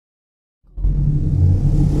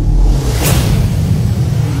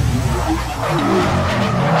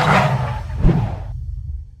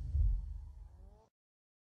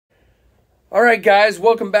right, guys,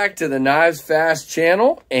 welcome back to the KnivesFAST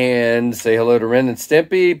channel, and say hello to Ren and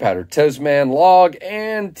Stimpy, Powder Toastman, Log,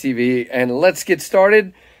 and TV, and let's get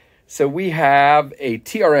started. So we have a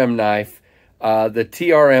TRM knife, the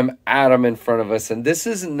TRM Atom in front of us, and this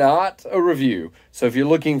is not a review. So if you're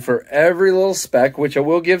looking for every little spec, which I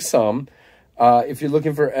will give some, if you're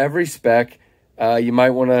looking for every spec, you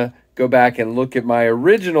might want to go back and look at my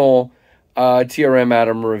original TRM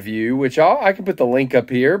Atom review, which I can put the link up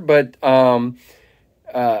here, but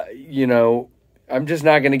you know, I'm just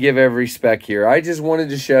not going to give every spec here. I just wanted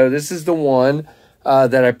to show this is the one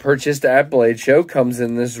that I purchased at Bladeshow. Comes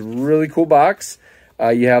in this really cool box.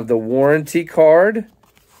 You have the warranty card,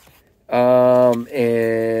 and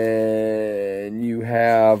you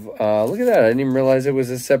have look at that, I didn't even realize it was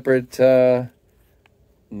a separate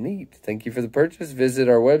neat. Thank you for the purchase. Visit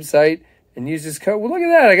our website and use this code. Well, look at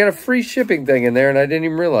that. I got a free shipping thing in there, and I didn't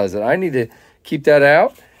even realize it. I need to keep that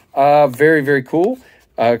out. Very, very cool,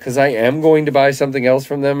 because I am going to buy something else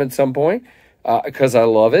from them at some point, because I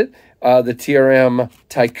love it. The TRM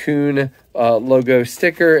Tycoon logo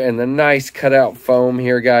sticker and the nice cutout foam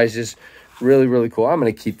here, guys. Just really, really cool. I'm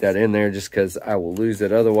going to keep that in there just because I will lose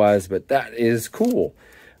it otherwise, but that is cool.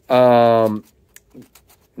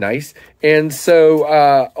 Nice. And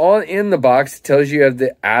so in the box, it tells you have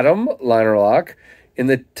the Atom liner lock in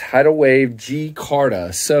the Tidal Wave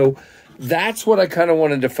G-Carta. So that's what I kind of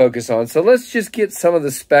wanted to focus on. So let's just get some of the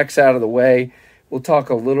specs out of the way. We'll talk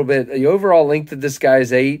a little bit. The overall length of this guy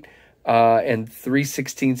is 8 and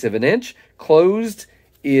 3/16 of an inch. Closed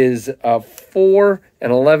is 4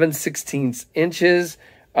 and 11/16 inches.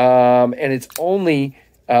 And it's only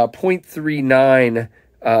 0.39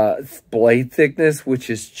 blade thickness, which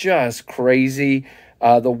is just crazy.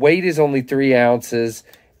 The weight is only 3 ounces,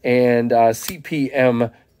 and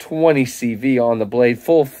CPM 20 CV on the blade.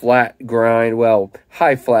 Full flat grind, well,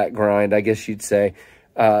 high flat grind, I guess you'd say.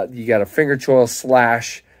 You got a finger choil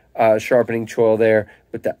slash sharpening choil there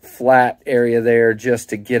with that flat area there just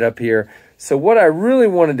to get up here. So what I really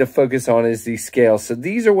wanted to focus on is these scales. So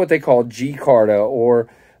these are what they call Gcarta or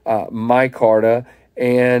Gcarta.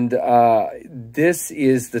 And this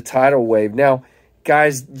is the Tidal Wave. Now,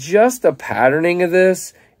 guys, just the patterning of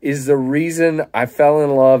this is the reason I fell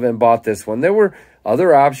in love and bought this one. There were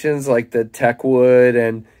other options like the tech wood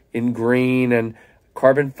and in green and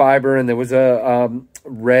carbon fiber, and there was a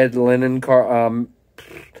red linen micarta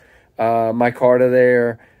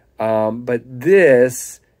there. But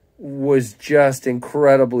this was just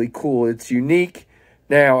incredibly cool. It's unique.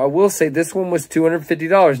 Now, I will say this one was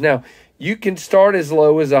 $250. Now, you can start as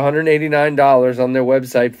low as $189 on their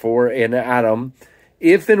website for an Atom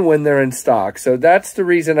if and when they're in stock. So that's the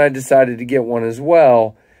reason I decided to get one as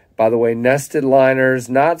well. By the way, nested liners,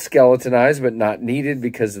 not skeletonized, but not needed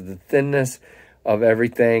because of the thinness of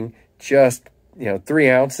everything. Just, 3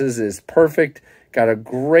 ounces is perfect. Got a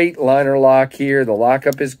great liner lock here. The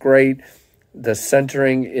lockup is great. The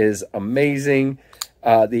centering is amazing.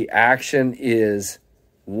 The action is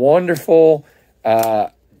wonderful.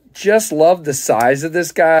 Just love the size of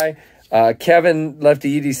this guy. Kevin,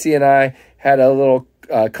 Lefty EDC, and I had a little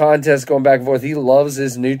contest going back and forth. He loves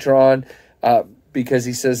his Neutron because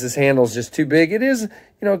he says this handle's just too big. It is,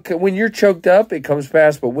 when you're choked up, it comes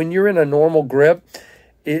fast, but when you're in a normal grip,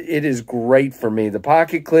 it is great for me. The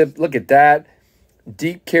pocket clip, look at that.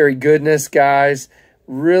 Deep carry goodness, guys.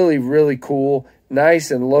 Really, really cool.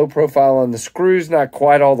 Nice and low profile on the screws. Not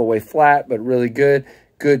quite all the way flat, but really good.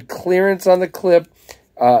 Good clearance on the clip.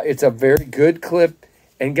 It's a very good clip.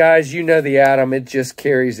 And guys, you know the Atom, it just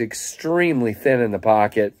carries extremely thin in the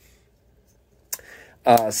pocket.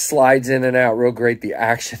 Slides in and out real great. The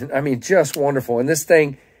action, I mean, just wonderful. And this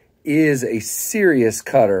thing is a serious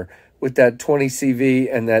cutter with that 20 CV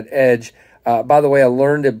and that edge. By the way, I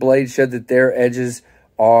learned at Bladeshow that their edges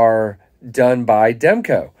are done by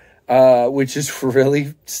Demco, which is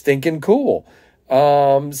really stinking cool.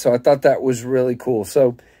 So I thought that was really cool.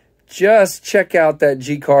 So just check out that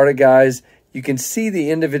Gcarta, guys. You can see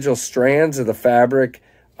the individual strands of the fabric,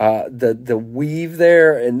 the weave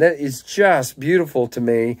there, and that is just beautiful to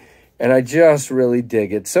me, and I just really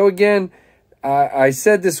dig it. So again, I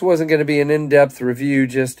said this wasn't going to be an in-depth review,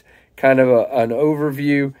 just kind of an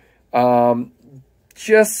overview.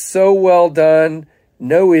 Just so well done.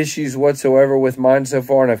 No issues whatsoever with mine so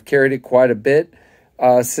far, and I've carried it quite a bit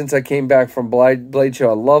since I came back from Bladeshow.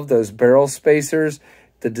 I love those barrel spacers.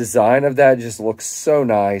 The design of that just looks so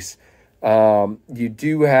nice. You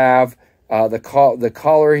do have the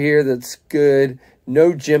collar here that's good.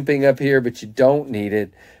 No jimping up here, but you don't need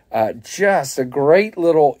it. Just a great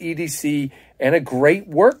little EDC and a great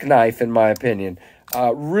work knife, in my opinion.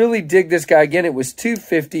 Really dig this guy. Again, it was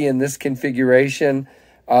 $250 in this configuration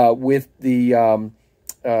with the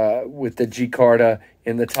Gcarta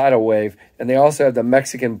in the Tidal Wave. And they also have the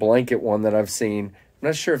Mexican blanket one that I've seen. I'm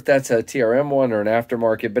not sure if that's a TRM one or an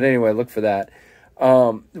aftermarket, but anyway, look for that.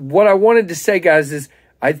 What I wanted to say, guys, is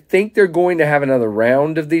I think they're going to have another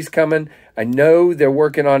round of these coming. I know they're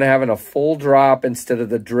working on having a full drop instead of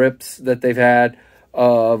the drips that they've had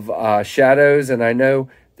of shadows, and I know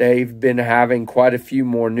they've been having quite a few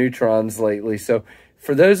more neutrons lately. So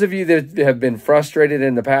for those of you that have been frustrated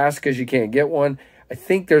in the past because you can't get one, I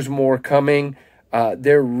think there's more coming.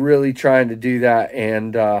 They're really trying to do that,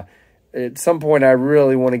 and at some point I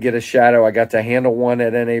really want to get a shadow. I got to handle one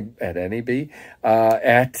at NAB, at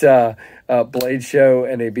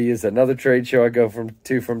Bladeshow. NAB is another trade show I go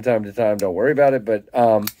to from time to time. Don't worry about it, but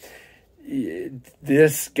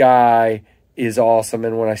this guy is awesome,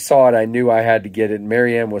 and when I saw it, I knew I had to get it.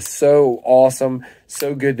 Marianne was so awesome,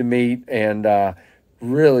 so good to meet, and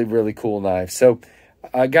really, really cool knife. So,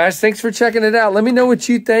 guys, thanks for checking it out. Let me know what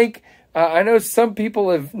you think. I know some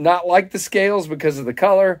people have not liked the scales because of the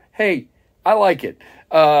color. Hey, I like it.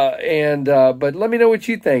 But let me know what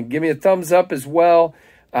you think. Give me a thumbs up as well.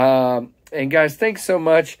 And, guys, thanks so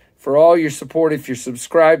much for all your support. If you're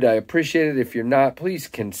subscribed, I appreciate it. If you're not, please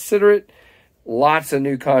consider it. Lots of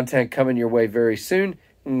new content coming your way very soon.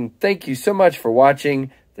 And thank you so much for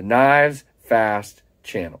watching the Knives Fast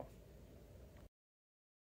channel.